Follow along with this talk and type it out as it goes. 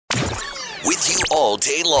with you all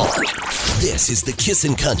day long. This is the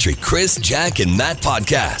Kissin' Country Chris, Jack, and Matt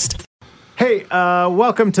podcast. Hey,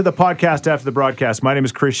 welcome to the podcast after the broadcast. My name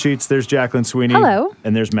is Chris Sheets. There's Jacqueline Sweeney. Hello.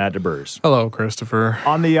 And there's Matt DeBurs. Hello, Christopher.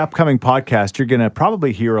 On the upcoming podcast, you're going to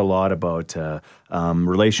probably hear a lot about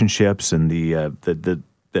relationships and the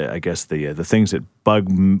things that bug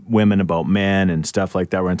women about men and stuff like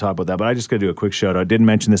that. We're going to talk about that. But I just got to do a quick shout out. I didn't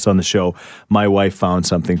mention this on the show. My wife found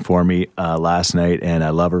something for me last night, and I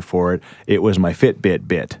love her for it. It was my Fitbit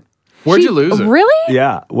bit. Where'd you lose it? Really?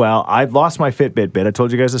 Yeah. Well, I've lost my Fitbit bit. I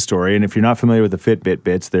told you guys the story. And if you're not familiar with the Fitbit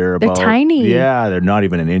bits, they're tiny. Yeah, they're not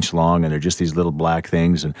even an inch long, and they're just these little black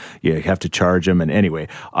things, and you have to charge them. And anyway,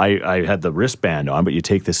 I had the wristband on, but you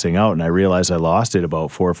take this thing out, and I realized I lost it about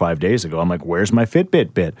 4 or 5 days ago. I'm like, where's my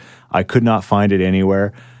Fitbit bit? I could not find it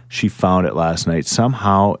anywhere. She found it last night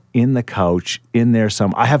somehow in the couch, in there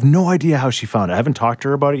I have no idea how she found it. I haven't talked to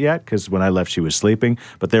her about it yet because when I left, she was sleeping.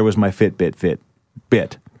 But there was my Fitbit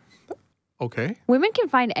bit. Okay. Women can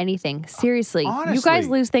find anything. Seriously. Honestly. You guys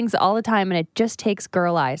lose things all the time, and it just takes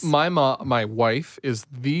girl eyes. My wife is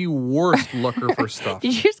the worst looker for stuff.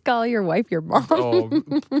 Did you just call your wife your mom? Oh,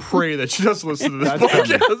 pray that she doesn't listen to this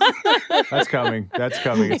podcast. That's coming. That's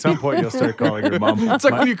coming. At some point, you'll start calling your mom. It's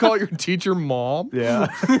like when you call your teacher mom. Yeah.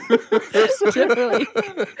 Literally.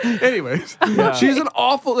 Anyways, she's an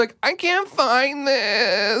awful, I can't find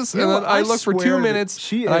this. And then I look for 2 minutes.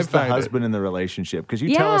 She and is the husband in the relationship because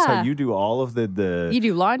you tell us how you do all of the You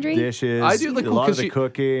do laundry? dishes. I do a lot of the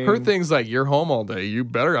cooking. Her thing's like, you're home all day. You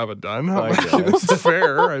better have it done. I know. This is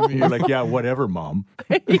fair. I mean, You're like, yeah, whatever, Mom.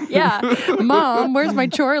 Yeah. Mom, where's my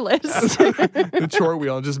chore list? the chore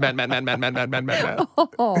wheel, just Matt.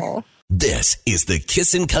 Oh. This is the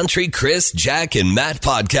Kissin' Country Chris, Jack, and Matt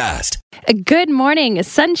podcast. Good morning.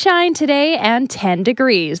 Sunshine today and 10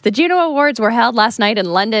 degrees. The Juno Awards were held last night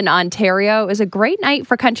in London, Ontario. It was a great night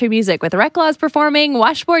for country music with Reclaws performing,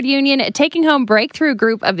 Washboard Union taking home Breakthrough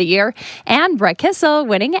Group of the Year, and Brett Kissel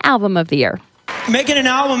winning Album of the Year. Making an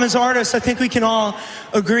album as artists, I think we can all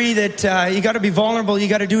agree that you got to be vulnerable. You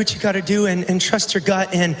got to do what you got to do and trust your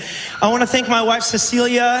gut. And I want to thank my wife,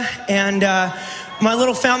 Cecilia, and my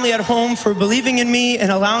little family at home for believing in me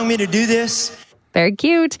and allowing me to do this. Very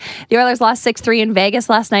cute. The Oilers lost 6-3 in Vegas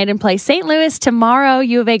last night and play St. Louis tomorrow.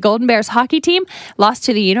 U of A Golden Bears hockey team lost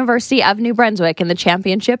to the University of New Brunswick in the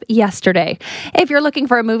championship yesterday. If you're looking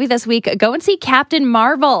for a movie this week, go and see Captain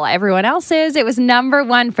Marvel. Everyone else is. It was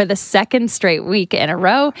 #1 for the second straight week in a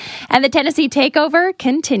row. And the Tennessee Takeover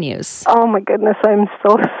continues. Oh my goodness, I'm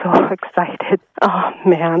so excited. Oh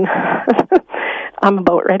man, I'm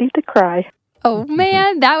about ready to cry. Oh,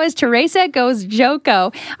 man, that was Teresa Goes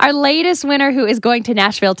Joko, our latest winner who is going to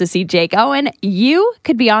Nashville to see Jake Owen. You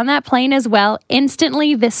could be on that plane as well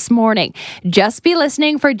instantly this morning. Just be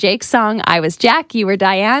listening for Jake's song, I Was Jack, You Were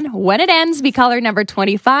Diane. When it ends, be caller number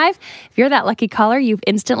 25. If you're that lucky caller, you've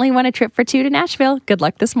instantly won a trip for 2 to Nashville. Good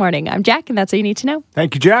luck this morning. I'm Jack, and that's all you need to know.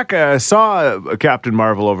 Thank you, Jack. Saw Captain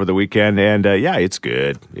Marvel over the weekend, and yeah, it's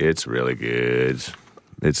good. It's really good.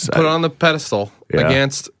 It's Put it on the pedestal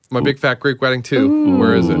against My Big Fat Greek Wedding 2. Ooh.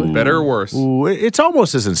 Where is it? Better or worse? Ooh, it's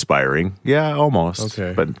almost as inspiring. Yeah, almost.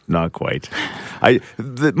 Okay. But not quite.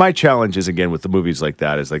 My challenge is, again, with the movies like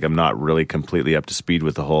that, is like I'm not really completely up to speed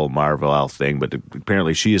with the whole Marvel thing, but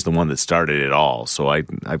apparently she is the one that started it all. So I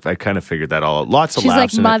kind of figured that all out. Lots of She's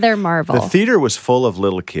laughs. like Mother Marvel. The theater was full of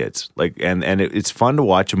little kids. It's fun to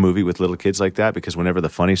watch a movie with little kids like that because whenever the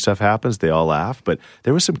funny stuff happens, they all laugh. But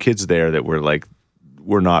there were some kids there that were like,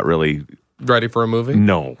 we're not really Ready for a movie?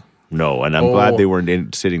 No, and I'm glad they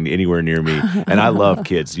weren't sitting anywhere near me. And I love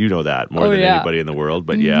kids, you know that more than anybody in the world.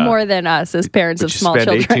 But yeah, more than us as parents of small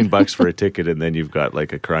children. You spend $18 for a ticket, and then you've got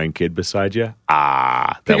like a crying kid beside you. Pick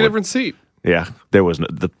a different seat. Yeah,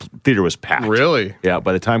 the theater was packed. Really? Yeah.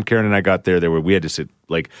 By the time Karen and I got there, we had to sit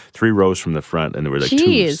like 3 rows from the front, and there were like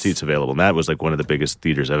 2 seats available. And that was like one of the biggest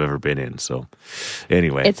theaters I've ever been in. So,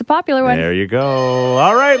 anyway, it's a popular one. There you go.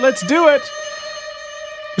 All right, let's do it.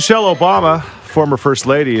 Michelle Obama, former First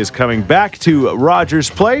Lady, is coming back to Rogers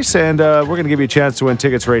Place, and we're going to give you a chance to win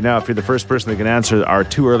tickets right now if you're the first person that can answer our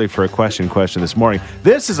Too Early for a Question this morning.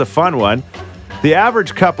 This is a fun one. The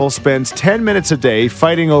average couple spends 10 minutes a day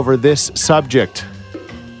fighting over this subject.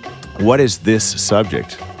 What is this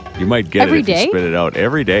subject? You might get Every it if day? you spit it out.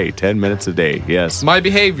 Every day, 10 minutes a day, yes. My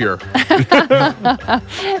behavior. That's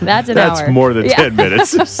an hour. That's more than 10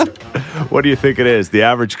 minutes. What do you think it is? The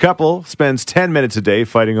average couple spends 10 minutes a day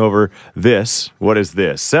fighting over this. What is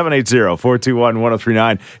this?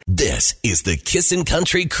 780-421-1039. This is the Kissin'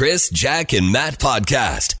 Country Chris, Jack, and Matt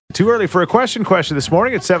podcast. Too early for a question this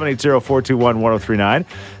morning at 780-421-1039.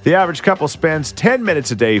 The average couple spends 10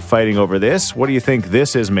 minutes a day fighting over this. What do you think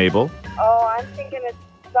this is, Mabel? Oh,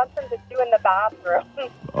 something to do in the bathroom.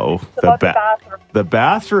 Oh, It's bathroom. the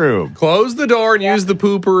bathroom. Close the door and use the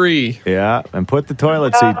poopery. Yeah, and put the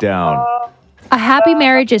toilet seat down. A happy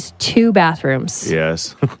marriage is 2 bathrooms.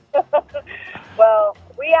 Yes. Well,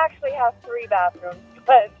 we actually have 3 bathrooms,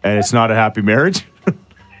 but And it's not a happy marriage?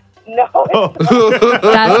 no.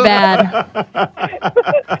 That's bad.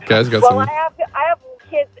 Guys got Well, some. I have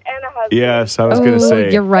kids and a husband. Yes, I was going to Oh,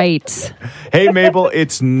 say. you're right. Hey, Mabel,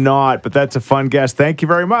 it's not, but that's a fun guess. Thank you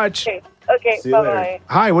very much. Okay, See you later. bye-bye.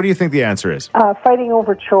 Hi, what do you think the answer is? Fighting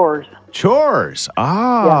over chores. Chores.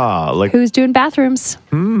 Like Who's doing bathrooms?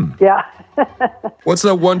 Yeah. What's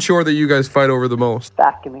that one chore that you guys fight over the most?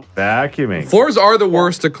 Vacuuming. vacuuming. Floors are the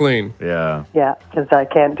worst to clean. Yeah, Yeah, because I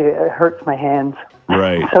can't do it. It hurts my hands.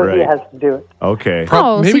 right, So he right. has to do it. Okay.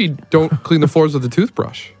 Oh, Maybe don't clean the floors with a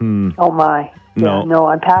toothbrush. Oh, my. Yeah, No.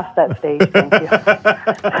 I'm past that stage. Thank you.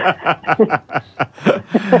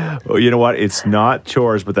 Well, you know what? It's not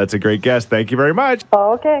chores, but that's a great guess. Thank you very much.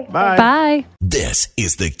 Oh, okay. Bye. Bye. This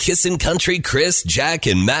is the Kissin' Country Chris, Jack,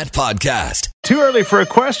 and Matt podcast. Too early for a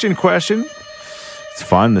question. It's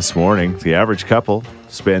fun this morning. The average couple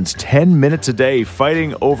spends 10 minutes a day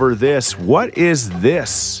fighting over this. What is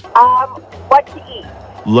this? What to eat?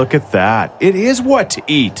 Look at that. It is what to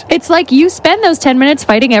eat. It's like you spend those 10 minutes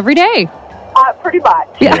fighting every day. Pretty much.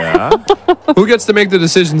 Yeah. Who gets to make the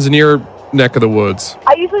decisions in your neck of the woods?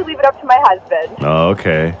 I usually leave it up to my husband.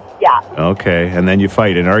 Okay. Yeah. Okay. And then you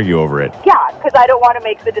fight and argue over it. Yeah, because I don't want to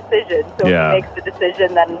make the decision. So Yeah. if he makes the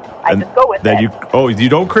decision, then I And just go with then it. you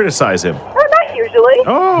don't criticize him. No, not usually.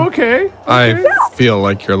 Oh, okay. I feel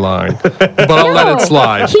like you're lying, but I'll let it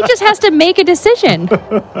slide. He just has to make a decision.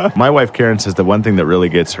 My wife Karen says the one thing that really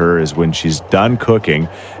gets her is when she's done cooking,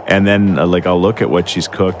 and then I'll look at what she's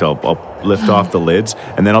cooked. I'll lift off the lids,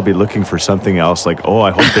 and then I'll be looking for something else. Like, oh,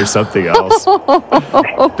 I hope there's something else.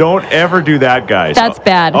 Don't ever do that, guys. That's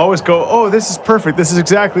bad. Always go, oh, this is perfect. This is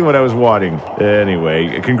exactly what I was wanting.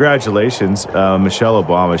 Anyway, congratulations, Michelle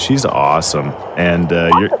Obama. She's awesome, and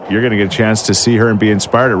you're going to get a chance to see her and be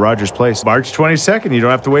inspired at Rogers Place, March 22nd. You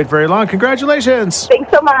don't have to wait very long. Congratulations.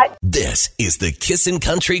 Thanks so much. This is the Kissin'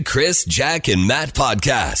 Country Chris, Jack, and Matt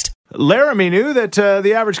podcast. Laramie knew that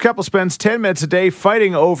the average couple spends 10 minutes a day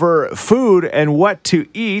fighting over food and what to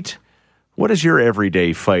eat. What is your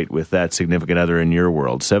everyday fight with that significant other in your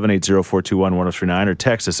world? 780-421-1039 or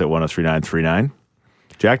text us at 103939.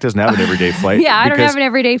 Jack doesn't have an everyday fight. Yeah, I don't because have an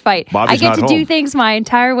everyday fight. Bobby's I get not to home. do things my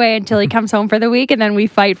entire way until he comes home for the week, and then we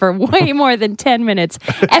fight for way more than 10 minutes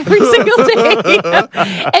every single day.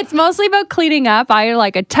 It's mostly about cleaning up. I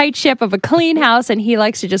like a tight ship of a clean house, and he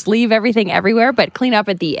likes to just leave everything everywhere, but clean up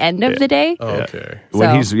at the end of the day. Okay.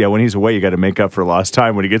 When So- he's away, you got to make up for lost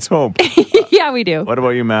time when he gets home. Yeah, we do. What about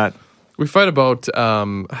you, Matt? We fight about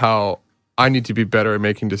how I need to be better at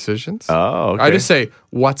making decisions. Oh, okay. I just say,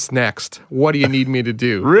 what's next? What do you need me to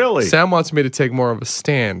do? Really? Sam wants me to take more of a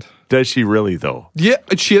stand. Does she really, though? Yeah,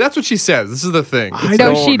 that's what she says. This is the thing. I So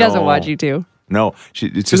don't she doesn't know. want you to. No, it's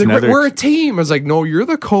She's just like, another. we're a team. I was like, no, you're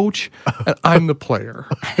the coach and I'm the player.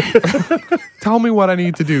 Tell me what I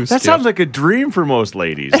need to do, That Skip. sounds like a dream for most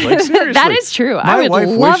ladies. Like, seriously. That is true. I would wife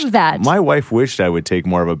love that. My wife wished I would take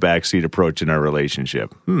more of a backseat approach in our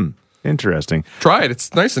relationship. Interesting. Try it.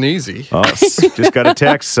 It's nice and easy. Oh, just got a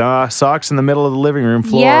text. Socks in the middle of the living room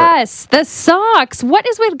floor. Yes, the socks. What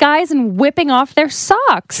is with guys and whipping off their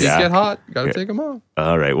socks? These Yeah. get hot. Got to take them off.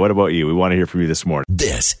 All right. What about you? We want to hear from you this morning.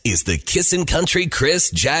 This is the Kissin' Country Chris,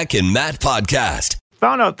 Jack, and Matt podcast.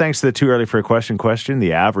 Found out thanks to the Too Early for a question,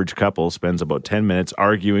 the average couple spends about 10 minutes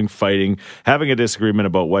arguing, fighting, having a disagreement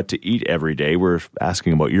about what to eat every day. We're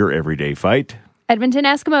asking about your everyday fight. Edmonton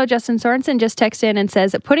Eskimo Justin Sorensen just texted in and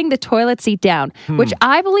says putting the toilet seat down, which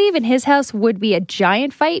I believe in his house would be a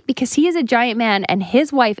giant fight because he is a giant man and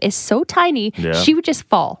his wife is so tiny, Yeah. she would just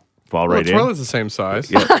fall. Fall Well, right the in. toilet's the same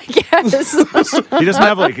size. Yes. He doesn't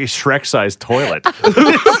have like a Shrek-sized toilet.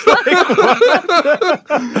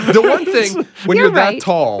 The one thing when You're you're right. that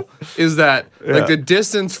tall is that like the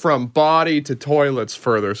distance from body to toilet's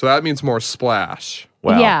further. So that means more splash.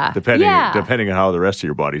 Well, Yeah. depending Yeah. on how the rest of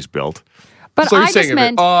your body's built. But So you're I saying just if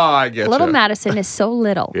meant I get little you. Madison is so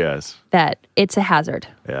little Yes. that it's a hazard.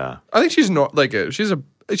 Yeah. I think she's not like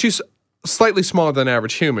she's slightly smaller than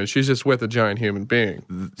average human. She's just with a giant human being,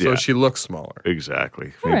 so Yeah. she looks smaller.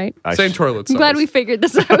 Exactly. All right. Same toilet size. I'm glad we figured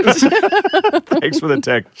this out. Thanks for the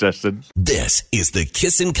text, Justin. This is the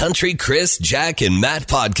Kissin' Country Chris, Jack, and Matt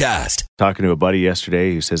podcast. Talking to a buddy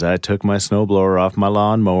yesterday, he says, I took my snowblower off my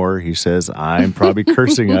lawnmower. He says, I'm probably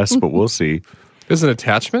cursing us, but we'll see. There's an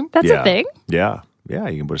attachment. That's Yeah. a thing. Yeah. Yeah,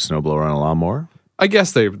 you can put a snowblower on a lawnmower. I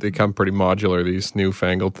guess they become pretty modular, these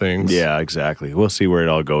newfangled things. Yeah, exactly. We'll see where it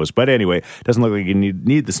all goes. But anyway, doesn't look like you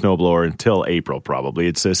need the snowblower until April, probably.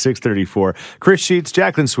 It's 6:34. Chris Sheets,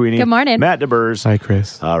 Jacqueline Sweeney. Good morning. Matt DeBurs. Hi,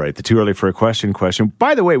 Chris. All right, the too early for a question.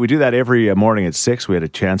 By the way, we do that every morning at 6. We had a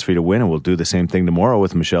chance for you to win, and we'll do the same thing tomorrow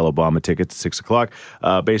with Michelle Obama tickets at 6 o'clock.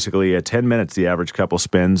 Basically, 10 minutes the average couple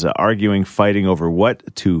spends arguing, fighting over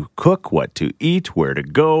what to cook, what to eat, where to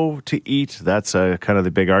go to eat. That's kind of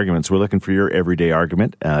the big arguments. We're looking for your everyday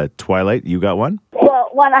argument. Twilight, you got one? Well,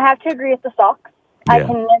 one, I have to agree with the socks. Yeah. I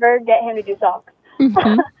can never get him to do socks.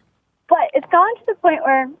 But it's gone to the point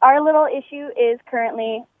where our little issue is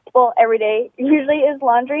currently, well, every day usually is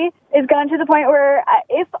laundry. It's gone to the point where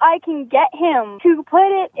if I can get him to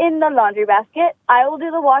put it in the laundry basket, I will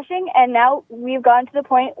do the washing. And now we've gone to the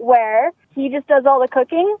point where he just does all the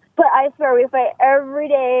cooking. But I swear we fight every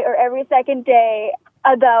day or every second day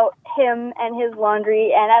about him and his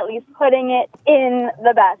laundry and at least putting it in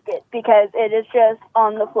the basket because it is just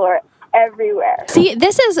on the floor everywhere. See,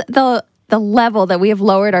 this is the level that we have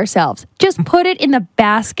lowered ourselves. Just put it in the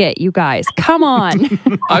basket, you guys. Come on.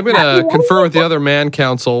 I'm going to confer with the other man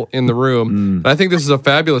council in the room. I think this is a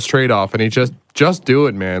fabulous trade-off, and he just do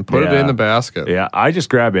it, man. Put it in the basket. Yeah, I just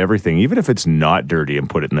grab everything, even if it's not dirty, and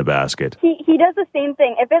put it in the basket. He does the same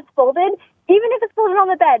thing. If it's folded, even if it's folded on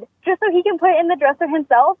the bed, just so he can put it in the dresser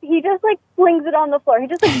himself, he just flings it on the floor. He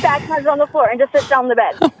just backhands it on the floor and just sits down on the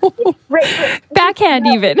bed. Right. Backhand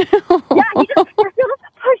even. Yeah, he just push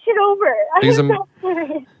it over.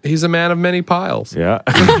 He's a man of many piles. Yeah.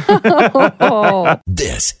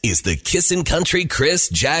 This is the Kissin' Country Chris,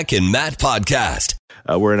 Jack, and Matt podcast.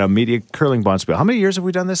 We're in a media curling bonspiel. How many years have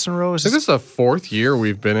we done this in a row? I think this is the 4th year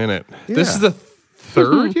we've been in it. Yeah. This is the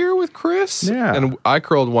 3rd year with Chris. Yeah. And I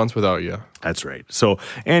curled once without you. That's right. So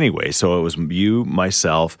anyway, it was you,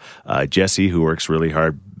 myself, Jesse, who works really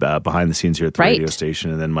hard behind the scenes here at the radio station,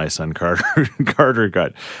 and then my son Carter. Carter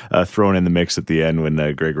got thrown in the mix at the end when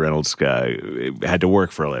Greg Reynolds had to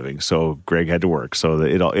work for a living. So Greg had to work. So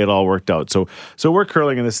it all worked out. So we're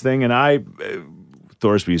curling in this thing, and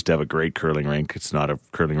Thorsby used to have a great curling rink. It's not a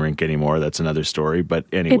curling rink anymore. That's another story. But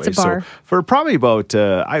anyway, it's a bar. So for probably about,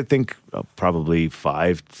 I think, probably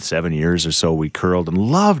 5-7 years or so, we curled and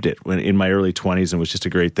loved it in my early 20s, and it was just a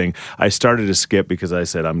great thing. I started to skip because I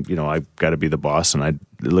said, I've got to be the boss, and it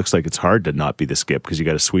looks like it's hard to not be the skip because you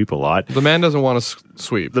got to sweep a lot. The man doesn't want to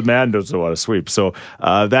sweep. The man doesn't want to sweep. So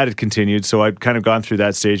that had continued. So I'd kind of gone through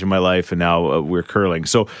that stage of my life, and now we're curling.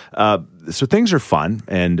 So things are fun,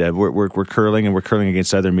 and we're curling, and we're curling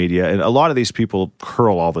against other media, and a lot of these people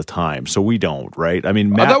curl all the time, so we don't, right? I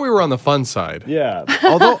mean, I thought we were on the fun side. Yeah,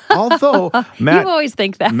 although Matt, you always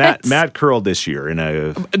think that. Matt curled this year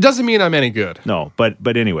It doesn't mean I'm any good. No, but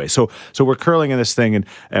anyway, so we're curling in this thing,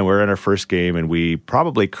 and we're in our first game, and we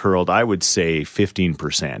probably curled, I would say,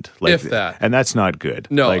 15%, if that, and that's not good.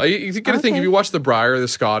 No, you got to think, if you watch the Briar, the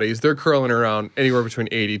Scotties, they're curling around anywhere between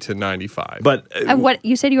 80 to 95. But what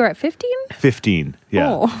you said, you were at 15? 15, yeah.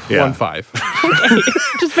 Oh. Yeah. 1-5. Okay.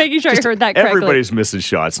 Just making sure I heard that correctly. Everybody's missing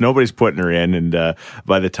shots. Nobody's putting her in, and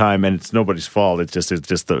by the time, and it's nobody's fault. It's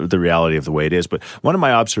just the reality of the way it is. But one of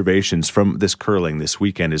my observations from this curling this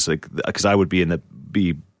weekend is because I would be at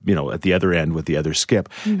the other end with the other skip,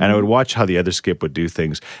 and I would watch how the other skip would do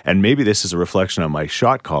things. And maybe this is a reflection on my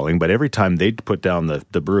shot calling, but every time they'd put down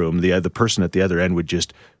the broom, the person at the other end would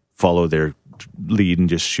just follow their lead and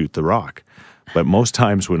just shoot the rock. But most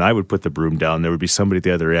times when I would put the broom down, there would be somebody at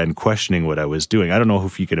the other end questioning what I was doing. I don't know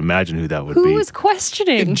if you can imagine who that would be. Who was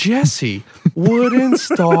questioning? Jesse wouldn't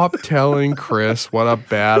stop telling Chris what a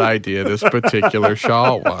bad idea this particular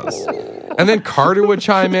shot was. And then Carter would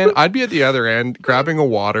chime in. I'd be at the other end grabbing a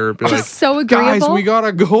water. Be like, so agreeable. Guys, we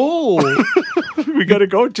gotta go. We gotta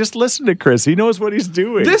go. Just listen to Chris. He knows what he's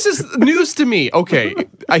doing. This is news to me. Okay,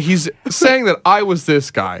 he's saying that I was this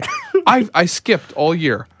guy. I skipped all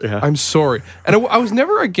year. Yeah. I'm sorry. And I was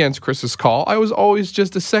never against Chris's call. I was always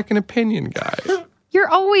just a second opinion guy. You're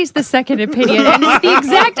always the second opinion, and it's the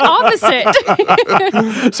exact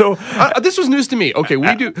opposite. So this was news to me. Okay,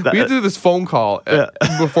 we do this phone call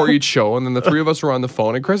before each show, and then the three of us were on the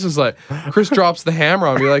phone, and Chris drops the hammer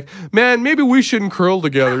on me, like, man, maybe we shouldn't curl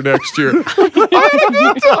together next year. I had a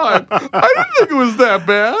good time. I didn't think it was that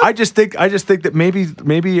bad. I just think that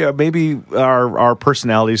maybe our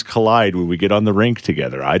personalities collide when we get on the rink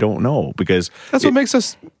together. I don't know, because that's what makes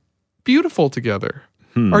us beautiful together.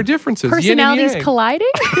 Our differences, personalities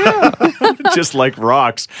colliding, yeah, just like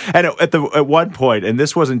rocks. And at one point, and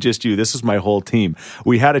this wasn't just you, this is my whole team.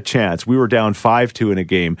 We had a chance. We were down 5-2 in a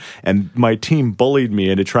game, and my team bullied me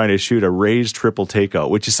into trying to shoot a raised triple takeout,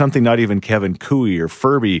 which is something not even Kevin Cooey or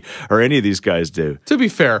Furby or any of these guys do. To be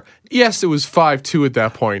fair, yes, it was 5-2 at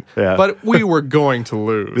that point, but we were going to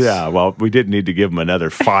lose. Yeah, well, we didn't need to give them another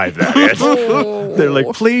 5 that is. They're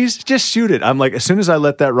like, please, just shoot it. I'm like, as soon as I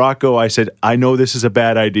let that rock go, I said, I know this is a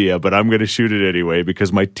bad idea, but I'm going to shoot it anyway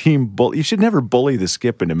because my team, you should never bully the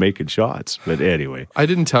skip into making shots. But anyway. I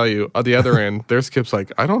didn't tell you, on the other end, their skip's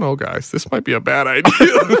like, I don't know, guys, this might be a bad idea.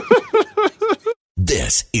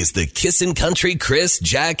 This is the Kissin' Country Chris,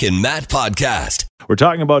 Jack, and Matt podcast. We're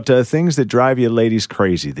talking about things that drive you ladies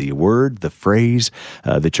crazy. The word, the phrase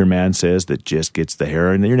that your man says that just gets the hair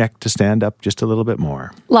on your neck to stand up just a little bit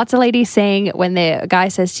more. Lots of ladies saying when the guy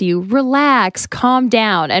says to you, relax, calm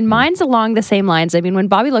down. And mine's along the same lines. I mean, when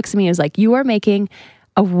Bobby looks at me, he was like, you are making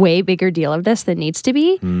a way bigger deal of this than needs to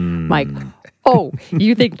be. Like, oh,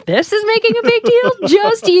 you think this is making a big deal?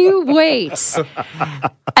 Just you wait.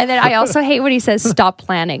 And then I also hate when he says, stop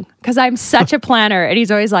planning. Because I'm such a planner. And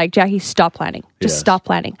he's always like, Jackie, stop planning. Just stop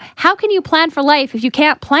planning. How can you plan for life if you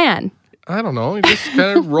can't plan? I don't know. You just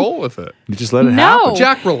kind of roll with it. You just let it happen.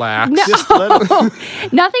 Jack, relax. No. Just let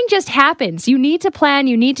it. Nothing just happens. You need to plan.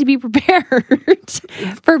 You need to be prepared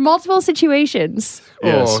for multiple situations.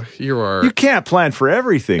 Yes. Oh, you are. You can't plan for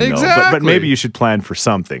everything, Exactly. though. But maybe you should plan for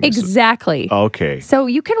something. Exactly. Okay. So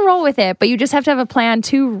you can roll with it, but you just have to have a plan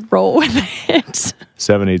to roll with it.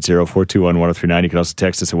 780-421-1039. You can also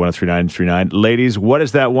text us at 103939. Ladies, what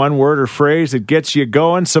is that one word or phrase that gets you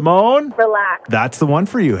going, Simone? Relax. That's the one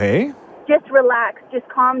for you, hey? Just relax. Just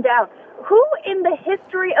calm down. Who in the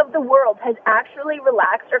history of the world has actually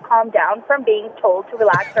relaxed or calmed down from being told to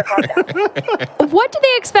relax or calm down? What do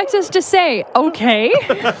they expect us to say? Okay.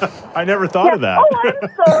 I never thought of that. Oh, I'm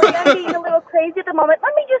sorry. I'm being a little crazy at the moment.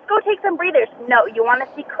 Let me just go take some breathers. No, you want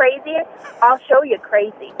to see crazy? I'll show you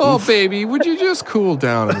crazy. Oh, baby, would you just cool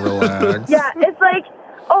down and relax? Yeah, it's like,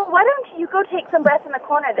 oh, why don't you go take some breath in the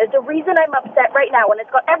corner? There's a reason I'm upset right now, and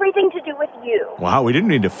it's got everything to do with you. Wow, we didn't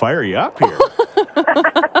need to fire you up here.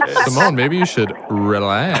 Simone, maybe you should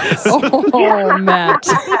relax. Oh, Matt.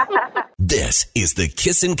 This is the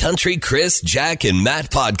Kissin' Country Chris, Jack, and Matt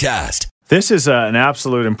podcast. This is an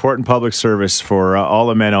absolute important public service for all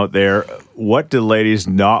the men out there. What do ladies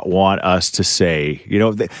not want us to say? You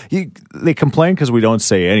know, they complain because we don't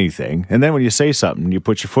say anything. And then when you say something, you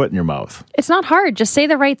put your foot in your mouth. It's not hard. Just say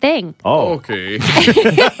the right thing. Oh. Okay.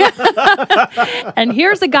 And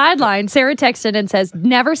here's the guideline. Sarah texted and says,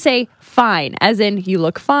 never say fine, as in you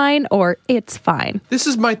look fine or it's fine. This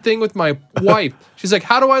is my thing with my wife. She's like,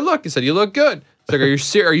 how do I look? I said, you look good.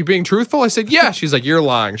 She's like, are you being truthful? I said, yeah. She's like, you're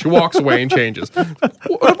lying. She walks away and changes.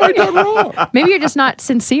 What have I done wrong? Maybe you're just not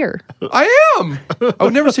sincere. I am. I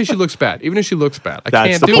would never say she looks bad, even if she looks bad. I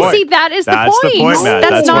can't do it. See, that is That's the the point. point, Matt.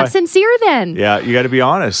 That's That's not why- sincere then. Yeah, you got to be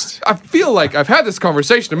honest. I feel like I've had this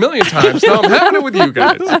conversation a million times. Now I'm having it with you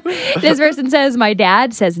guys. This person says, my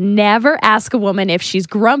dad says never ask a woman if she's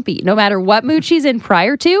grumpy. No matter what mood she's in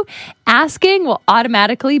prior to, asking will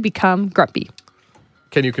automatically become grumpy.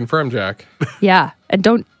 Can you confirm, Jack? Yeah, and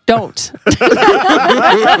don't. I've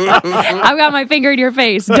got my finger in your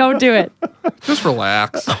face. Don't do it. Just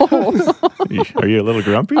relax. Are you a little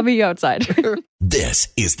grumpy? I'll meet you outside. This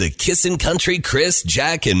is the Kissin' Country Chris,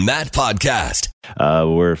 Jack, and Matt podcast.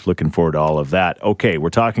 We're looking forward to all of that. Okay, we're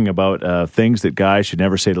talking about things that guys should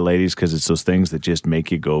never say to ladies because it's those things that just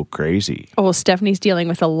make you go crazy. Oh, Stephanie's dealing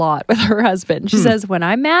with a lot with her husband. She says, when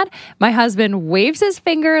I'm mad, my husband waves his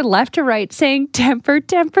finger left to right saying, temper,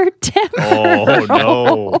 temper, temper. Oh,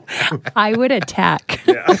 no. I would attack.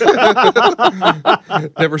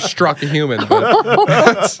 Never struck a human. But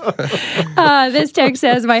This text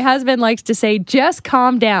says, my husband likes to say, just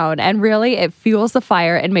calm down. And really, it fuels the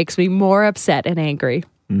fire and makes me more upset and angry.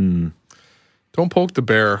 don't poke the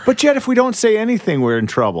bear. But yet, if we don't say anything, we're in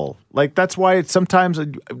trouble. Like, that's why sometimes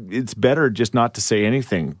it's better just not to say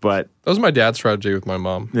anything. But That was my dad's strategy with my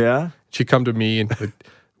mom. yeah. She'd come to me and like,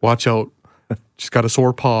 watch out. She's got a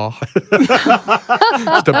sore paw.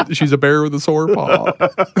 She's a bear with a sore paw.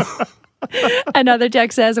 Another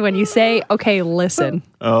text says, when you say, okay, listen,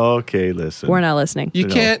 Okay, listen. we're not listening. You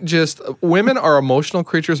can't just... Women are emotional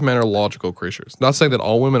creatures. Men are logical creatures. Not saying that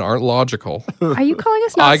all women aren't logical. Are you calling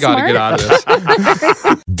us not I got to smart? get out of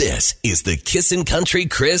this. This is the Kissin' Country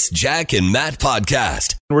Chris, Jack, and Matt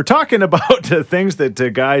podcast. We're talking about things that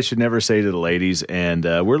guys should never say to the ladies, and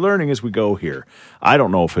we're learning as we go here. I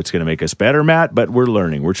don't know if it's going to make us better, Matt, but we're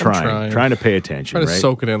learning. We're trying to pay attention, Trying to right?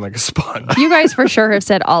 soak it in like a sponge. You guys for sure have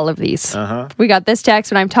said all of these. We got this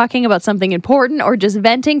text when I'm talking about something important or just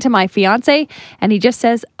venting to my fiance, and he just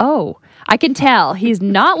says, oh, I can tell he's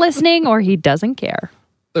not listening or he doesn't care.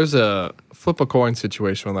 There's a flip a coin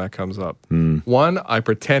situation when that comes up. One, I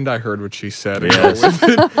pretend I heard what she said and Yes. go with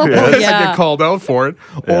it. I Yeah. get called out for it.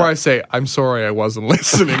 Or I say, I'm sorry, I wasn't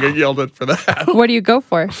listening, and yelled it for that. What do you go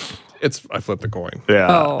for? I flip the coin. Yeah,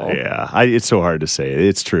 Oh. yeah. It's so hard to say.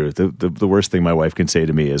 It's true. The worst thing my wife can say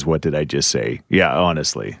to me is, "What did I just say?" Yeah,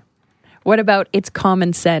 honestly. What about it's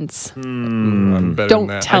common sense? I'm better Don't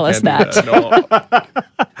than that. tell I us can't do that.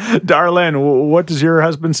 No. Darlene, what does your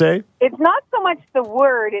husband say? It's not so much the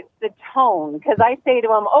word, it's the tone. Because I say to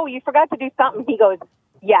him, oh, you forgot to do something. He goes,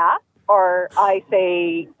 yeah. Or I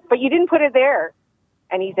say, but you didn't put it there.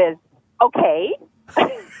 And he says, okay.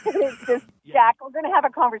 It's just, Jack, we're going to have a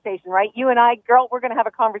conversation, right? You and I, girl, we're going to have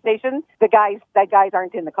a conversation. The guys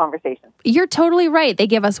aren't in the conversation. You're totally right. They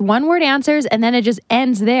give us one-word answers, and then it just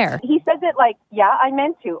ends there. He says it like, yeah, I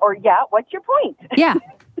meant to. Or, yeah, what's your point? Yeah.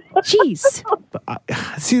 Jeez.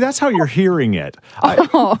 See, that's how you're hearing it.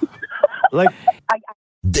 Oh. Like,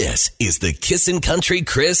 This is the Kissin' Country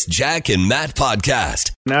Chris, Jack, and Matt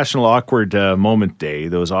podcast. National Awkward Moment Day,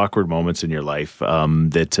 those awkward moments in your life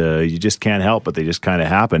that you just can't help, but they just kind of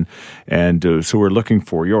happen. And so we're looking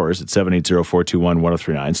for yours at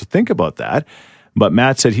 780-421-1039. So think about that. But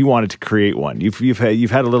Matt said he wanted to create one. You've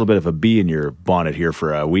had a little bit of a bee in your bonnet here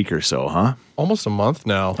for a week or so, huh? Almost a month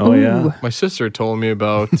now. Oh, yeah. My sister told me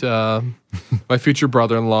about my future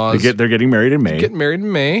brother-in-law's They're getting married in May. getting married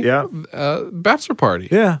in May. Yeah. Bachelor party.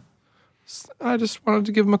 Yeah. I just wanted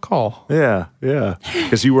to give him a call. Yeah.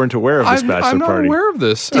 Because you weren't aware of this bachelor I'm not party. aware of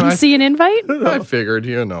this. Didn't see an invite? I figured,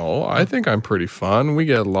 I think I'm pretty fun. We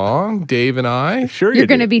get along, Dave and I. Sure, You're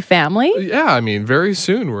going to be family? Yeah, I mean, very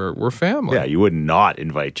soon we're family. Yeah, you would not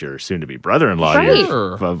invite your soon-to-be brother-in-law Right. here.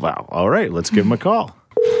 Sure. Wow. All right, let's give him a call.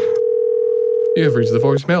 You have reached the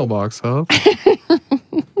voicemail box, huh?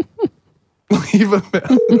 Leave a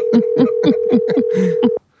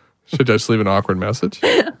Should I just leave an awkward message?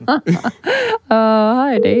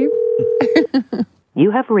 Hi, Dave.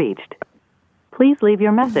 You have reached. Please leave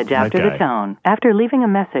your message after Okay. the tone. After leaving a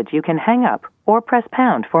message, you can hang up or press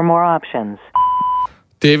pound for more options.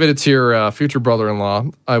 David, it's your future brother-in-law.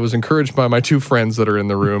 I was encouraged by my two friends that are in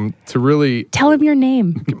the room to really... Tell him your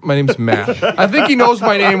name. My name's Matt. I think he knows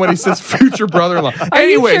my name when he says future brother-in-law.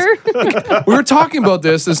 Anyways, sure? we were talking about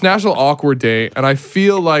this National Awkward Day, and I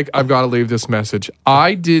feel like I've got to leave this message.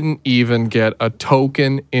 I didn't even get a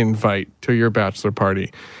token invite to your bachelor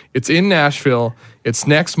party. It's in Nashville. It's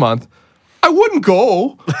next month. I wouldn't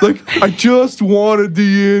go. I just wanted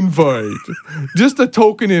the invite. Just a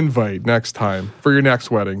token invite next time for your next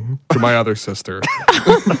wedding to my other sister.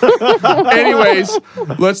 Anyways,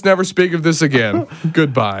 let's never speak of this again.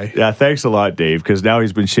 Goodbye. Yeah, thanks a lot, Dave, because now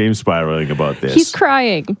he's been shame spiraling about this. He's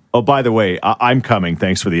crying. Oh, by the way, I'm coming.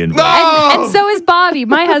 Thanks for the invite. And so is Bobby,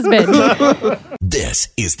 my husband. This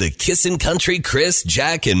is the Kissin' Country Chris,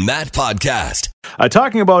 Jack, and Matt podcast.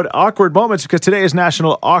 Talking about awkward moments, because today is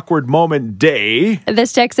National Awkward Moment Day.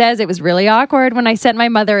 This text says, it was really awkward when I sent my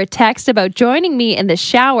mother a text about joining me in the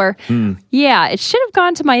shower. Yeah, it should have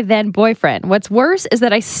gone to my then boyfriend. What's worse is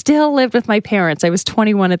that I still lived with my parents. I was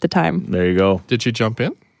 21 at the time. There you go. Did you jump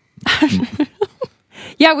in?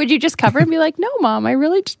 Yeah, would you just cover and be like, no, Mom, I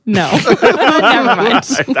really just... No. Never mind.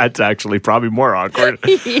 That's actually probably more awkward.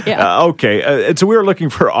 Yeah. Okay, and so we were looking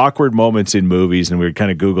for awkward moments in movies, and we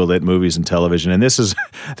kind of Googled it, movies and television, and this is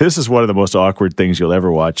one of the most awkward things you'll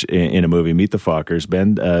ever watch in a movie. Meet the Fockers,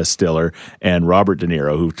 Ben Stiller and Robert De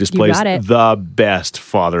Niro, who just plays the best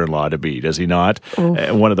father-in-law to be, does he not?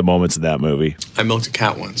 One of the moments in that movie. I milked a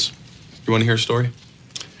cat once. You want to hear a story?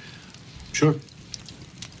 Sure.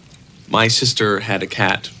 My sister had a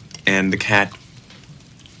cat, and the cat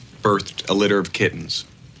birthed a litter of kittens.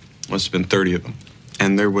 Must have been 30 of them.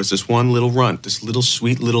 And there was this one little runt, this little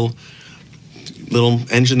sweet little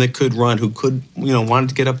engine that could run, who could, wanted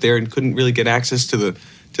to get up there and couldn't really get access to the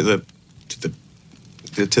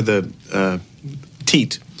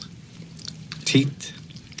teat. Teat?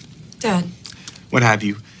 Dad. What have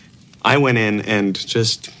you. I went in and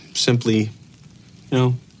just simply,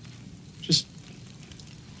 just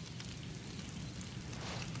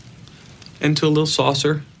into a little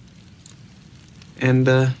saucer, and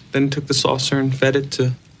then took the saucer and fed it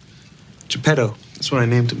to Geppetto. That's what I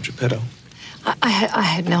named him, Geppetto. I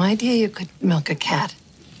had no idea you could milk a cat.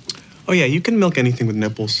 Oh yeah, you can milk anything with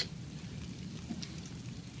nipples.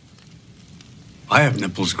 I have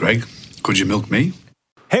nipples, Greg. Could you milk me?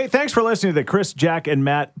 Hey, thanks for listening to the Chris, Jack, and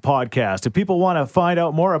Matt podcast. If people want to find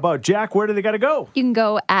out more about Jack, where do they got to go? You can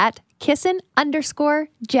go at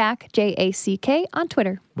Kissin_Jack, Jack, on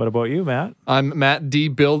Twitter. What about you, Matt? I'm Matt D.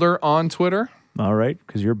 Builder on Twitter. All right,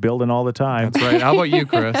 because you're building all the time. That's right. How about you,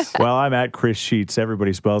 Chris? Well, I'm at Chris Sheets.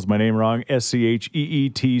 Everybody spells my name wrong.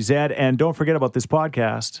 SCHEETZ. And don't forget about this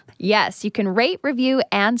podcast. Yes, you can rate, review,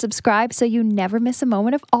 and subscribe so you never miss a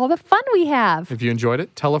moment of all the fun we have. If you enjoyed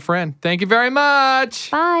it, tell a friend. Thank you very much.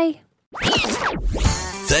 Bye.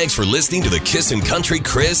 Thanks for listening to the Kissin' Country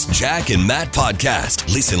Chris, Jack, and Matt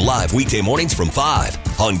podcast. Listen live weekday mornings from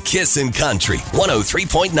 5 on Kissin' Country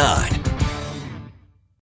 103.9.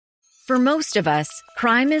 For most of us,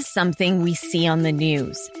 crime is something we see on the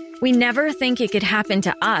news. We never think it could happen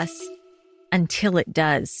to us until it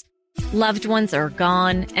does. Loved ones are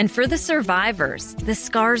gone, and for the survivors, the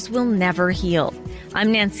scars will never heal.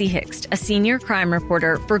 I'm Nancy Hixt, a senior crime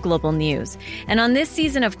reporter for Global News. And on this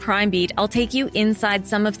season of Crime Beat, I'll take you inside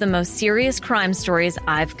some of the most serious crime stories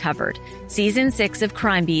I've covered. Season 6 of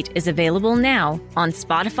Crime Beat is available now on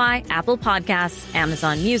Spotify, Apple Podcasts,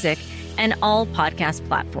 Amazon Music, and all podcast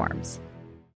platforms.